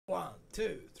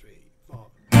2, 3, 4.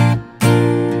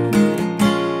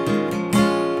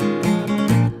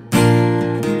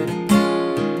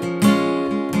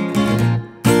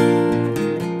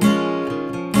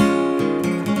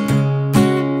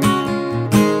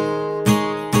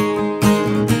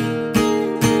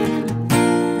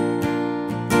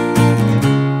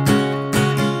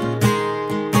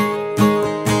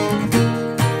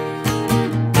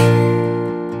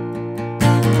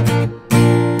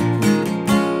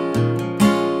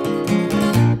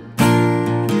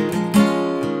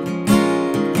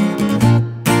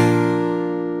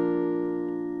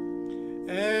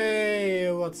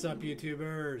 What's up,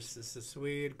 YouTubers? This is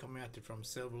Swede coming at you from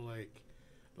Silver Lake,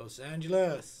 Los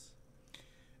Angeles.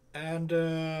 And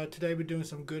today we're doing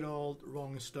some good old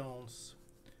Rolling Stones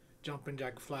Jumpin'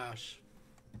 Jack Flash.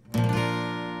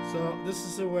 So this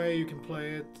is the way you can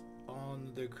play it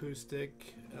on the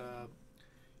acoustic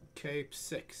Cape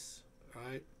 6,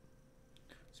 right?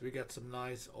 So we got some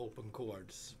nice open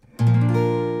chords.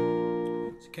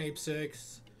 It's Cape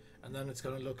 6, and then it's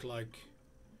gonna look like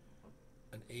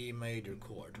an E major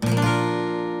chord. So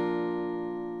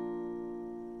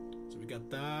we got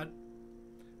that.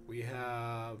 We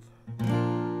got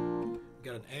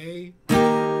an A,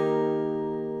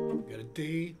 we got a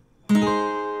D, we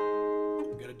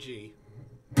got a G.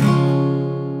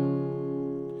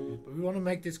 But we want to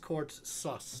make these chords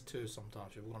sus too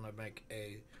sometimes. We want to make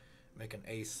an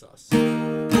A sus, a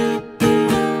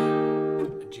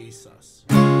G sus.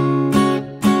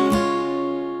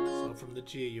 From the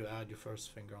G, you add your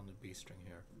first finger on the B string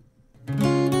here.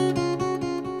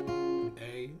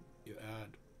 A, you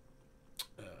add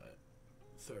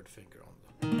third finger on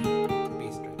the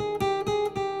B string.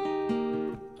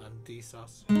 And D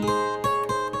sus. Pink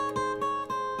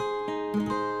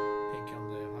on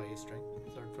the high E string,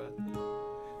 3rd fret.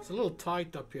 It's a little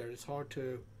tight up here. It's hard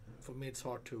to, for me, it's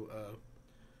hard to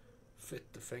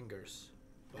fit the fingers,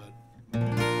 but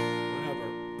whatever.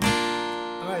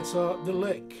 Alright, so the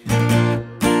lick.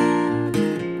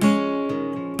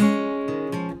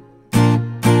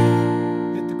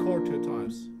 Hit the chord 2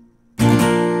 times.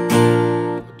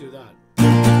 I'll do that.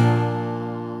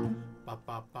 Ba,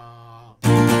 ba, ba.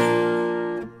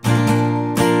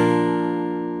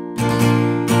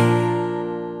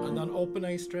 And then open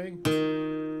A string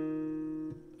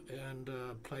and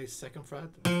play 2nd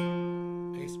fret,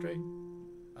 A string,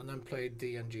 and then play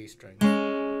D and G string.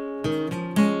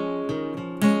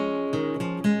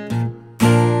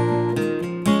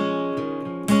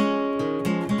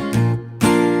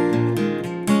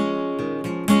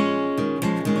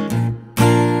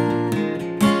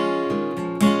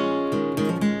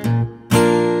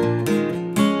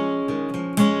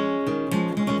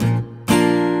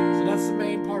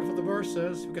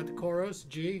 We got the chorus,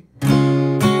 G.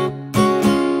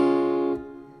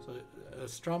 So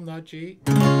strum that G,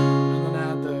 and then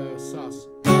add the sus.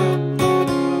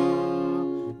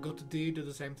 Go to D, do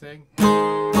the same thing.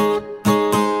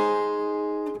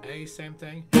 A, same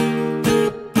thing.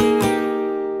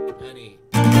 And E.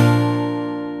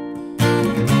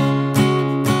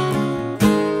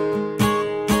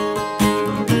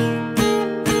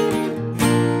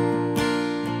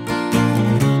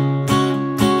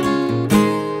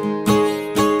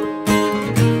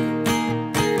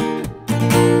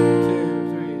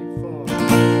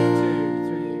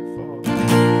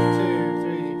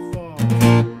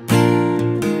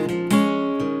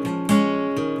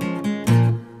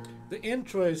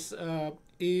 Intro is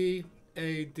E,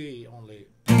 A, D only.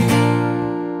 3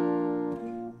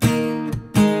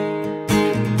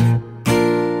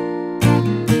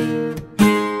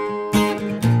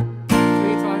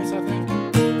 times, I think.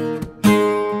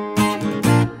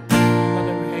 And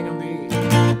then we hang on the E 3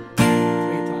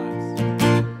 times.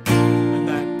 And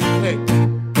then click.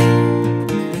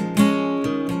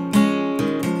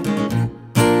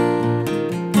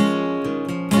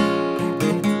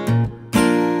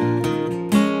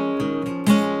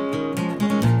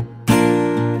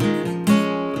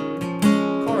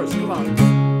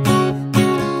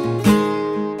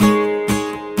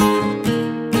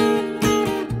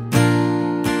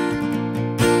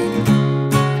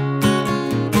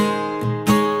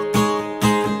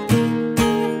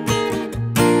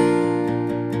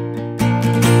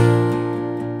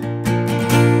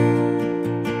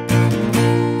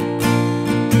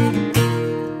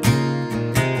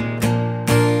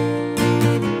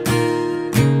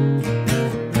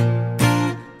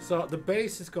 So the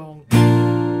bass is going,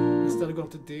 instead of going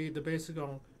to D, the bass is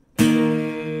going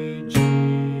A,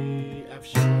 G, F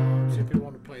sharp. So if you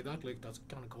want to play that lick, that's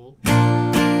kind of cool.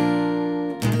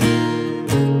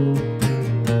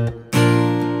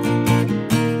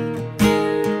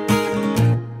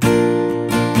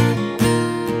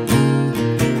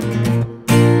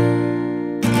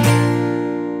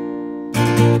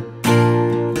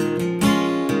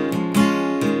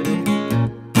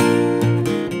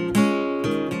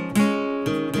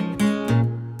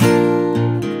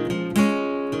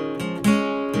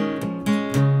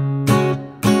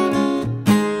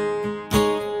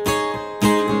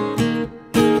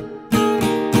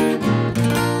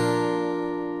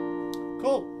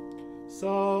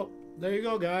 So there you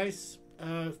go, guys.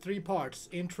 3 parts: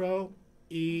 intro,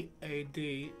 E, A,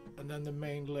 D, and then the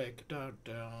main lick, da,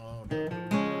 da, da,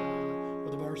 da,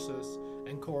 with the verses,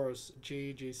 and chorus: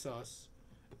 G, G sus,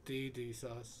 D, D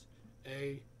sus,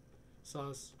 A,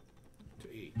 sus to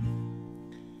E.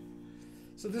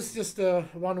 So this is just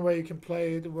one way you can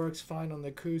play it. It works fine on the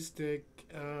acoustic.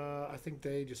 I think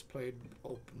they just played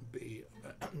open B,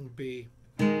 B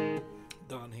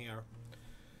down here.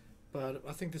 But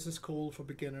I think this is cool for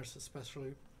beginners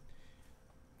especially.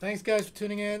 Thanks guys for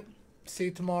tuning in. See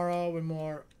you tomorrow with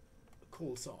more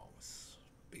cool songs.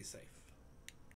 Be safe.